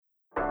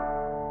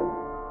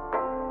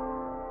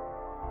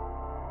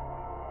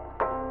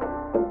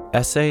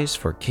Essays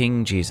for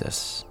King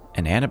Jesus,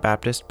 an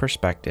Anabaptist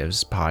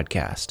Perspectives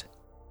podcast.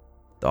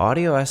 The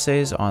audio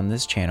essays on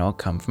this channel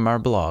come from our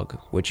blog,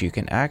 which you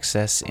can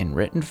access in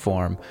written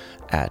form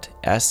at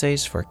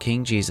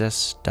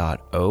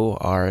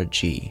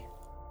essaysforkingjesus.org.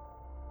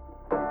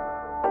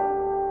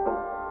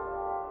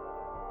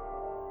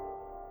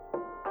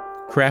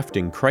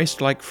 Crafting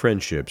Christ-like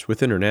Friendships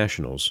with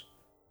Internationals.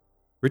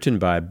 Written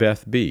by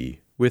Beth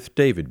B. with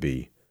David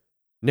B.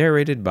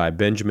 Narrated by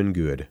Benjamin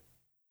Good.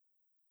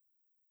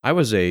 I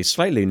was a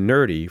slightly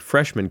nerdy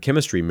freshman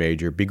chemistry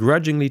major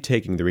begrudgingly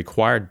taking the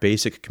required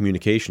basic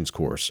communications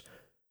course.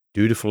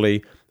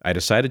 Dutifully, I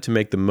decided to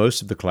make the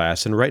most of the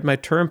class and write my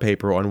term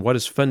paper on what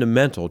is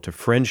fundamental to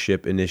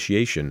friendship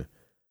initiation.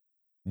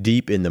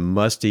 Deep in the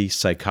musty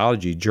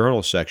psychology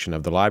journal section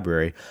of the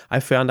library, I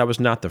found I was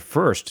not the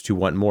first to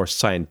want more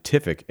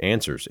scientific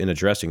answers in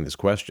addressing this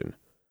question.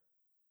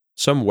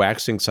 Some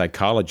waxing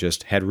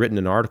psychologist had written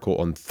an article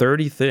on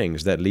 30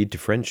 things that lead to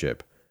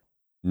friendship.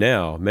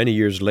 Now, many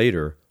years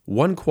later,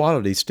 one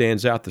quality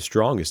stands out the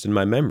strongest in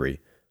my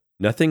memory.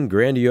 Nothing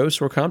grandiose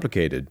or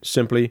complicated,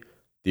 simply,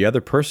 the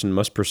other person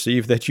must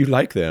perceive that you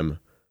like them.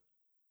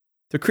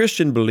 The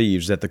Christian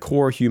believes that the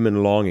core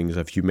human longings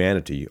of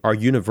humanity are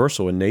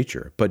universal in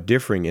nature, but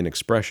differing in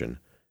expression.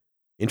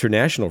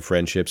 International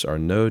friendships are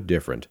no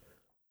different.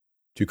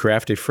 To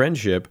craft a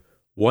friendship,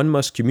 one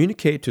must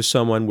communicate to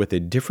someone with a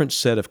different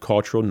set of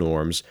cultural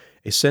norms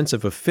a sense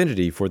of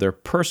affinity for their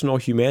personal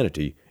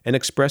humanity and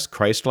express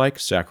Christ-like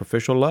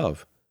sacrificial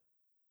love.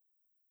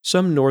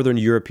 Some Northern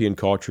European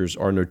cultures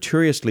are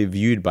notoriously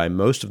viewed by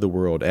most of the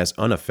world as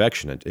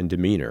unaffectionate in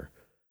demeanor.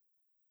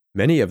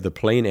 Many of the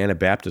plain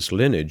Anabaptist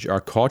lineage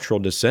are cultural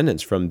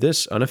descendants from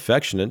this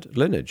unaffectionate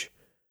lineage.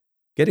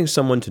 Getting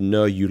someone to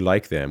know you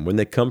like them when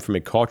they come from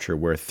a culture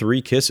where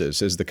 3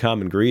 kisses is the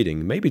common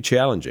greeting may be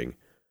challenging.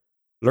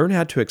 Learn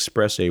how to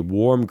express a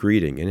warm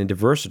greeting in a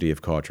diversity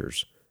of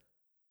cultures.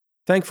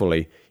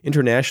 Thankfully,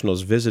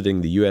 internationals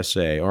visiting the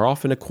USA are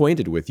often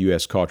acquainted with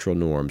U.S. cultural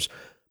norms,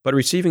 but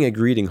receiving a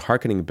greeting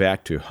hearkening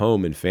back to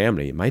home and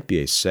family might be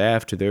a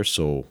salve to their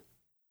soul.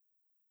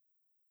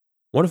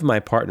 One of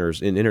my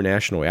partners in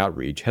international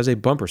outreach has a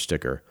bumper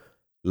sticker,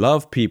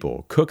 "Love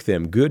people, cook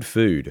them good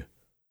food."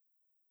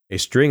 A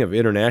string of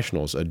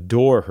internationals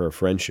adore her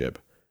friendship.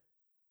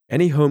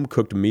 Any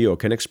home-cooked meal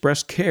can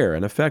express care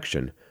and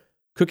affection.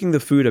 Cooking the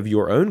food of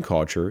your own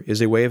culture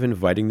is a way of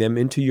inviting them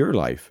into your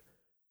life.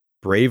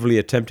 Bravely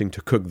attempting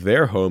to cook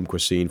their home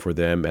cuisine for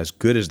them as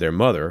good as their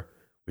mother,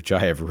 which I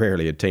have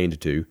rarely attained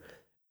to,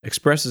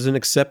 expresses an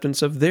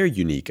acceptance of their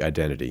unique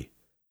identity.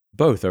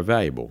 Both are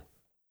valuable.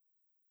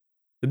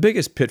 The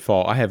biggest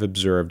pitfall I have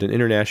observed in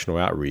international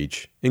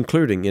outreach,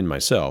 including in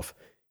myself,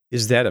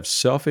 is that of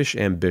selfish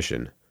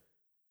ambition.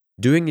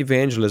 Doing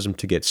evangelism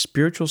to get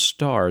spiritual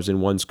stars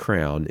in one's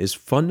crown is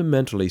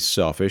fundamentally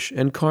selfish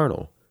and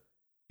carnal.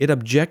 It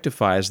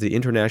objectifies the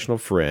international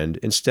friend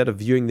instead of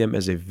viewing them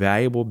as a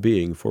valuable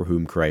being for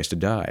whom Christ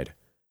died.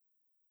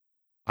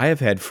 I have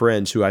had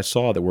friends who I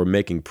saw that were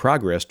making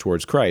progress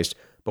towards Christ,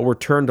 but were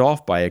turned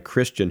off by a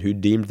Christian who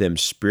deemed them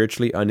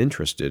spiritually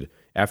uninterested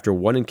after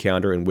one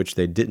encounter in which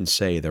they didn't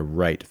say the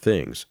right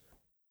things.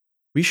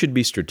 We should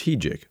be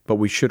strategic, but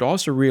we should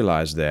also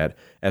realize that,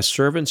 as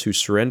servants who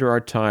surrender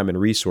our time and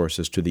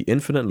resources to the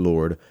infinite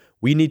Lord,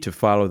 we need to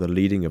follow the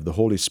leading of the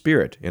Holy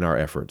Spirit in our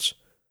efforts.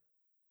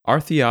 Our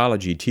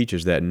theology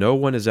teaches that no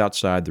one is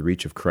outside the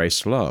reach of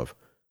Christ's love.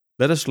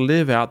 Let us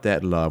live out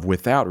that love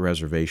without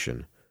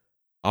reservation.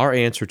 Our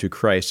answer to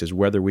Christ is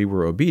whether we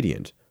were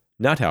obedient,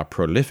 not how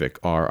prolific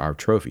are our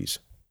trophies.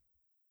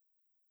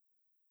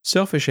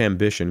 Selfish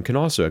ambition can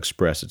also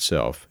express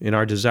itself in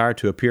our desire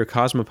to appear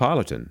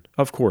cosmopolitan,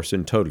 of course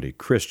in totally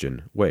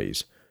Christian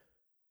ways.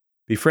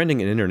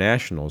 Befriending an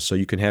international so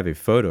you can have a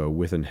photo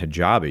with an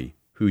hijabi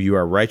who you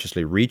are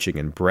righteously reaching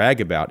and brag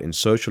about in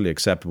socially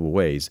acceptable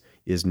ways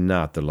is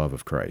not the love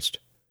of Christ.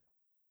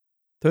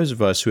 Those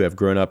of us who have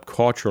grown up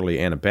culturally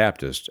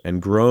Anabaptist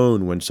and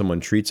groan when someone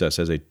treats us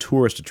as a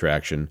tourist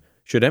attraction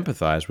should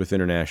empathize with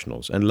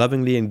internationals and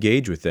lovingly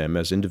engage with them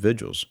as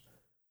individuals.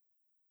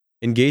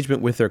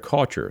 Engagement with their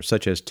culture,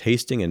 such as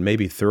tasting and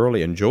maybe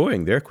thoroughly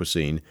enjoying their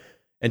cuisine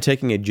and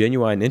taking a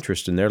genuine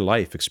interest in their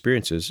life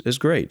experiences, is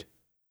great.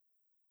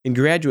 In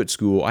graduate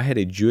school, I had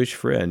a Jewish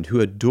friend who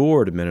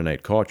adored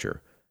Mennonite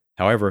culture.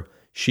 However,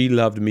 she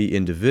loved me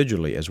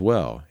individually as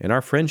well, and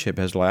our friendship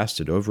has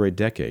lasted over a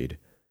decade.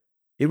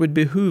 It would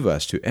behoove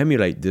us to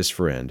emulate this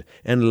friend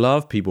and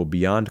love people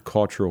beyond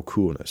cultural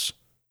coolness.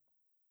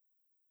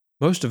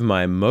 Most of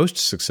my most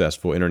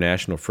successful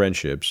international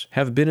friendships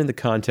have been in the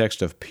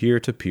context of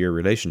peer-to-peer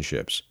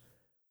relationships.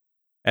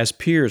 As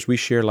peers, we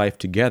share life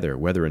together,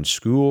 whether in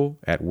school,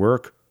 at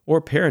work,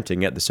 or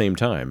parenting at the same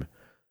time.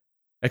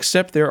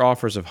 Accept their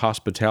offers of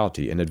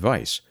hospitality and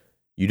advice.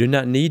 You do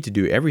not need to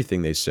do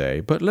everything they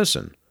say, but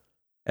listen.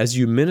 As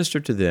you minister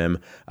to them,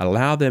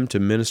 allow them to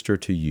minister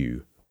to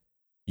you.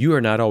 You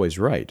are not always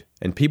right,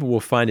 and people will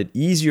find it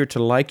easier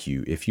to like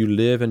you if you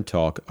live and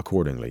talk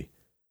accordingly.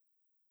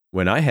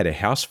 When I had a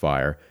house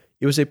fire,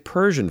 it was a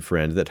Persian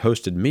friend that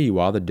hosted me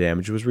while the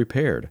damage was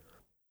repaired.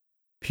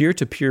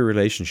 Peer-to-peer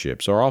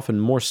relationships are often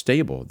more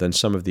stable than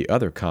some of the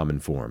other common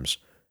forms.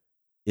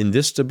 In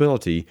this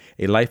stability,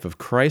 a life of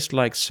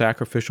Christ-like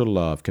sacrificial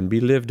love can be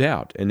lived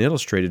out and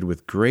illustrated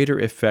with greater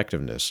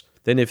effectiveness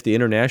than if the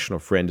international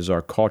friend is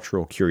our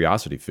cultural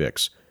curiosity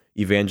fix,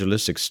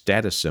 evangelistic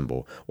status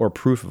symbol, or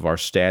proof of our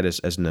status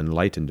as an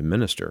enlightened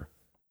minister.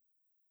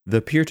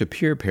 The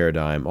peer-to-peer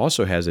paradigm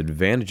also has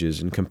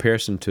advantages in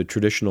comparison to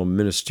traditional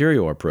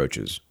ministerial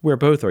approaches, where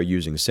both are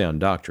using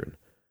sound doctrine.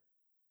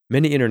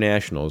 Many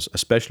internationals,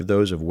 especially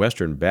those of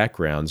Western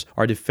backgrounds,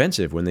 are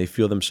defensive when they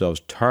feel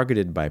themselves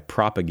targeted by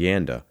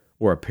propaganda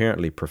or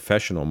apparently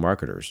professional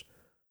marketers.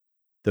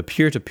 The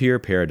peer-to-peer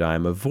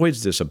paradigm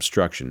avoids this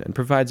obstruction and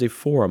provides a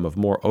forum of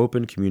more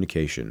open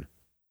communication.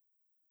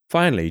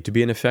 Finally, to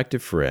be an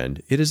effective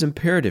friend, it is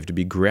imperative to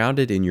be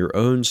grounded in your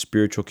own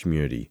spiritual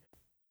community.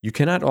 You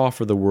cannot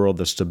offer the world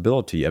the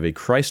stability of a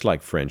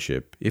Christ-like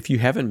friendship if you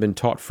haven't been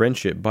taught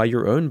friendship by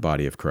your own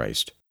body of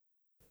Christ.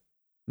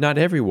 Not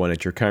everyone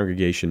at your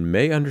congregation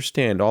may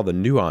understand all the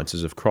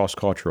nuances of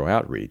cross-cultural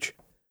outreach,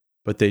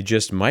 but they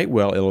just might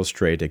well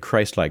illustrate a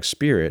Christ-like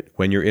spirit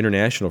when your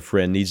international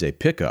friend needs a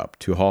pickup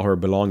to haul her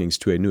belongings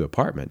to a new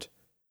apartment.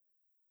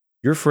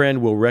 Your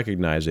friend will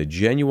recognize a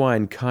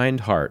genuine,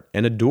 kind heart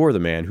and adore the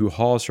man who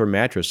hauls her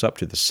mattress up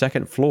to the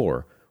second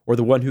floor or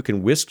the one who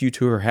can whisk you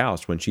to her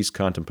house when she's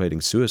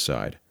contemplating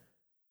suicide.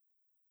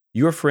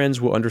 Your friends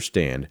will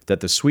understand that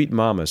the sweet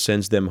mama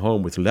sends them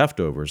home with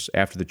leftovers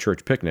after the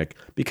church picnic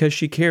because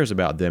she cares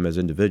about them as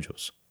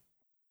individuals.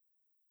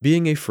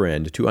 Being a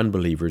friend to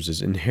unbelievers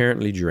is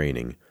inherently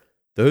draining.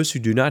 Those who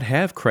do not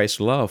have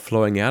Christ's love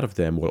flowing out of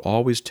them will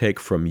always take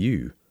from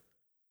you.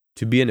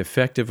 To be an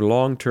effective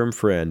long-term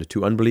friend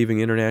to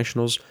unbelieving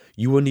internationals,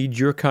 you will need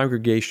your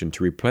congregation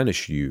to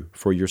replenish you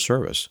for your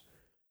service.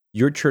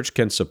 Your church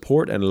can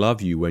support and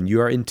love you when you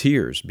are in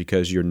tears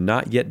because your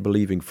not yet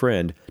believing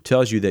friend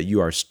tells you that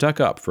you are stuck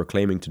up for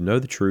claiming to know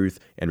the truth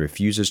and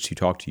refuses to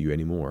talk to you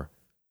anymore.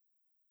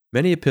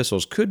 Many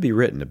epistles could be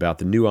written about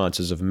the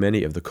nuances of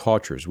many of the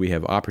cultures we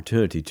have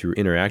opportunity to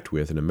interact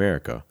with in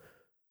America.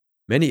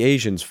 Many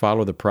Asians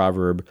follow the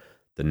proverb,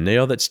 "The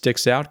nail that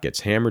sticks out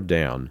gets hammered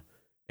down,"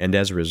 and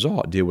as a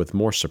result deal with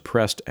more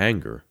suppressed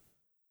anger.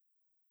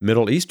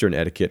 Middle Eastern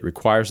etiquette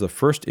requires the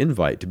first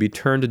invite to be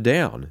turned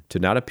down to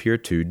not appear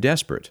too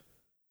desperate.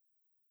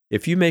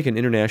 If you make an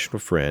international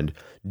friend,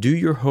 do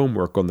your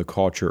homework on the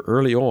culture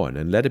early on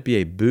and let it be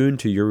a boon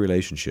to your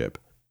relationship.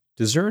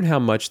 Discern how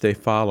much they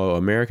follow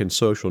American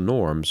social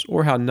norms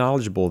or how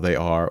knowledgeable they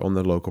are on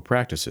the local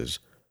practices.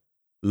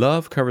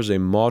 Love covers a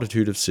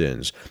multitude of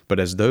sins, but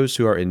as those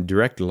who are in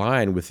direct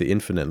line with the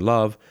infinite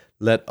love,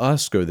 let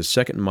us go the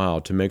second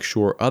mile to make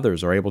sure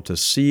others are able to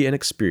see and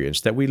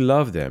experience that we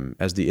love them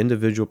as the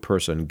individual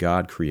person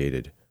God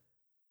created.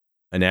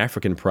 An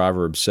African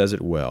proverb says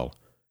it well,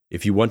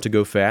 "If you want to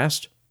go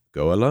fast,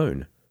 go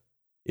alone.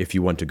 If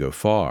you want to go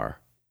far,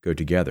 go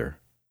together."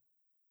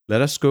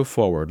 Let us go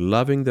forward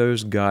loving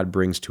those God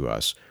brings to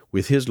us,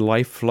 with His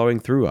life flowing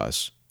through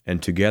us,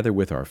 and together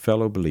with our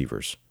fellow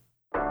believers.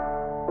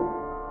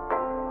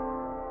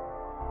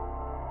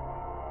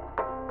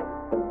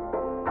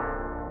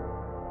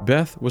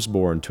 Beth was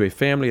born to a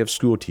family of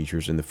school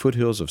teachers in the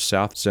foothills of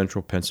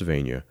south-central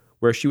Pennsylvania,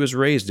 where she was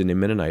raised in a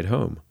Mennonite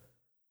home.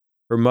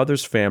 Her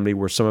mother's family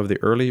were some of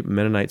the early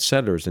Mennonite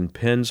settlers in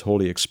Penn's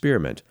Holy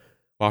Experiment,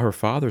 while her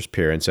father's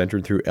parents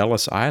entered through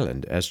Ellis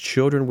Island as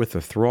children with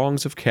the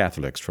throngs of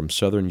Catholics from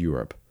southern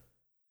Europe.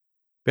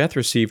 Beth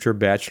received her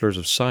Bachelor's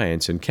of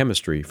Science in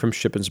Chemistry from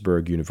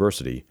Shippensburg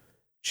University.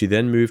 She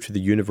then moved to the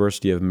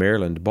University of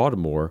Maryland,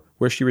 Baltimore,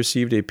 where she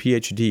received a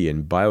Ph.D.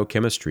 in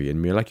Biochemistry and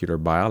Molecular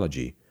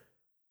Biology.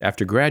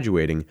 After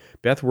graduating,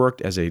 Beth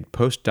worked as a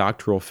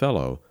postdoctoral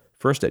fellow,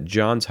 first at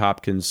Johns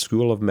Hopkins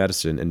School of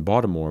Medicine in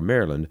Baltimore,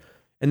 Maryland,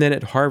 and then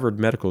at Harvard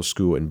Medical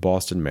School in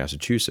Boston,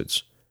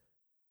 Massachusetts.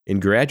 In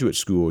graduate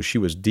school, she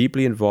was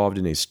deeply involved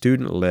in a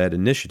student-led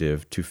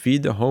initiative to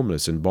feed the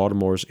homeless in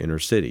Baltimore's inner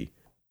city.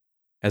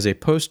 As a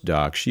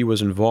postdoc, she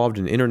was involved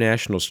in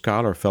international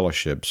scholar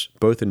fellowships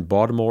both in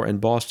Baltimore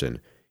and Boston,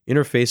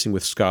 interfacing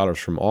with scholars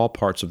from all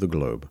parts of the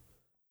globe.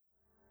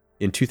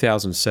 In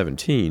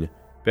 2017,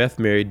 Beth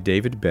married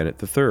David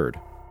Bennett III.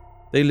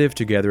 They live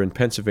together in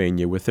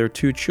Pennsylvania with their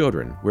 2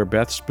 children, where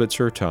Beth splits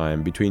her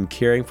time between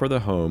caring for the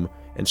home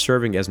and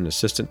serving as an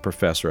assistant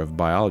professor of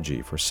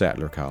biology for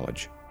Sattler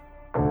College.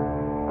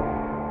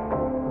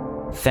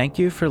 Thank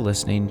you for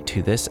listening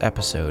to this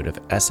episode of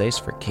Essays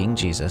for King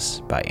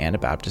Jesus by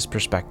Anabaptist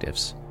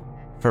Perspectives.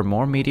 For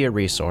more media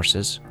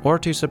resources or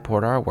to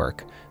support our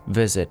work,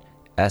 visit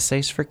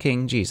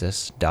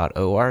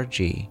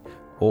essaysforkingjesus.org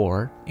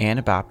or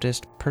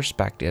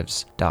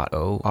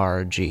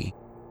anabaptistperspectives.org.